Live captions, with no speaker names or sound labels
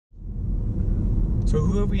So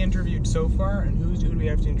who have we interviewed so far, and who do we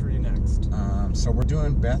have to interview next? So we're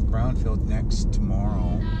doing Beth Brownfield next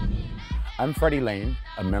tomorrow. I'm Freddie Lane,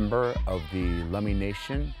 a member of the Lummi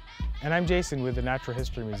Nation. And I'm Jason with the Natural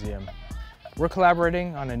History Museum. We're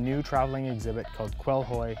collaborating on a new traveling exhibit called Kwel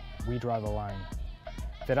Hoy, We Draw the Line,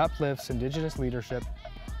 that uplifts Indigenous leadership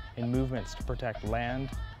in movements to protect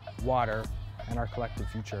land, water, and our collective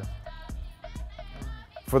future.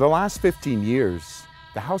 For the last 15 years,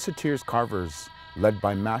 the House of Tears Carvers, led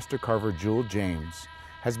by Master Carver Jewell James,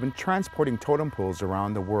 has been transporting totem poles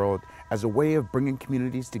around the world as a way of bringing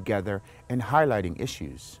communities together and highlighting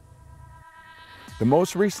issues. The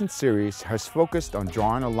most recent series has focused on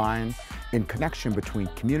drawing a line in connection between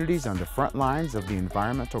communities on the front lines of the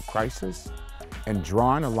environmental crisis and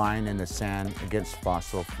drawing a line in the sand against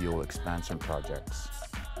fossil fuel expansion projects.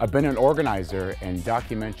 I've been an organizer and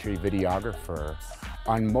documentary videographer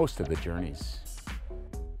on most of the journeys.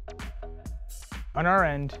 On our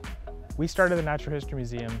end, we started the Natural History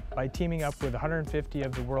Museum by teaming up with 150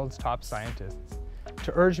 of the world's top scientists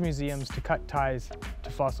to urge museums to cut ties to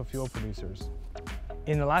fossil fuel producers.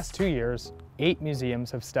 In the last 2 years, 8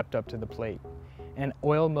 museums have stepped up to the plate, and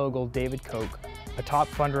oil mogul David Koch, a top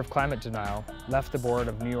funder of climate denial, left the board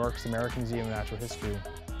of New York's American Museum of Natural History.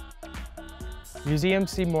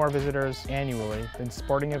 Museums see more visitors annually than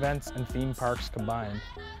sporting events and theme parks combined.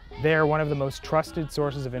 They are one of the most trusted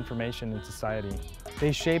sources of information in society.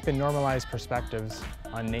 They shape and normalize perspectives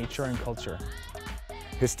on nature and culture.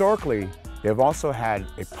 Historically, they have also had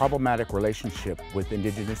a problematic relationship with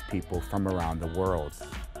Indigenous people from around the world.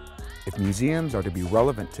 If museums are to be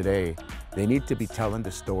relevant today, they need to be telling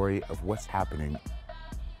the story of what's happening.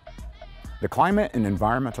 The climate and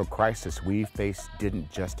environmental crisis we face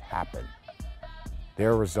didn't just happen.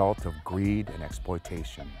 They're a result of greed and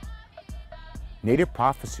exploitation. Native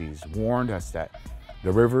prophecies warned us that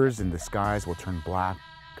the rivers and the skies will turn black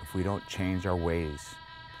if we don't change our ways.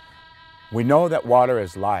 We know that water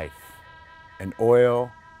is life, and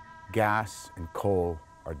oil, gas, and coal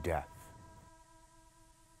are death.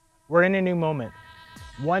 We're in a new moment.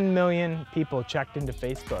 1 million people checked into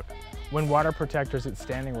Facebook when water protectors at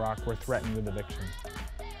Standing Rock were threatened with eviction.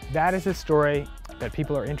 That is a story that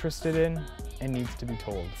people are interested in and needs to be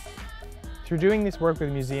told. Through doing this work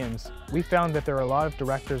with museums, we found that there are a lot of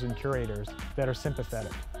directors and curators that are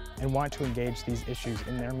sympathetic and want to engage these issues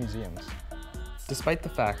in their museums. Despite the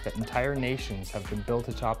fact that entire nations have been built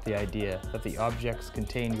atop the idea that the objects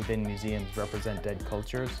contained within museums represent dead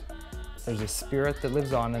cultures, there's a spirit that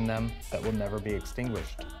lives on in them that will never be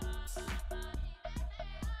extinguished.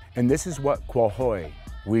 And this is what Kwel Hoy,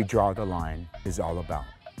 We Draw the Line, is all about.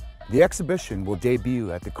 The exhibition will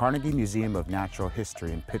debut at the Carnegie Museum of Natural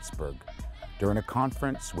History in Pittsburgh during a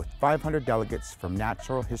conference with 500 delegates from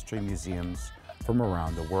natural history museums from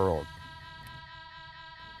around the world.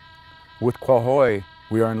 With Kwel Hoy,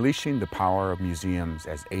 we are unleashing the power of museums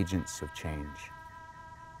as agents of change.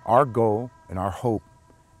 Our goal and our hope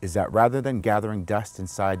is that rather than gathering dust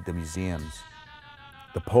inside the museums,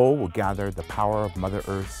 the pole will gather the power of Mother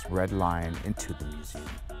Earth's red line into the museum,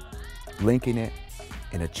 linking it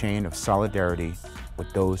in a chain of solidarity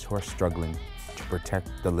with those who are struggling to protect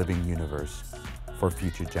the living universe for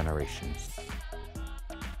future generations.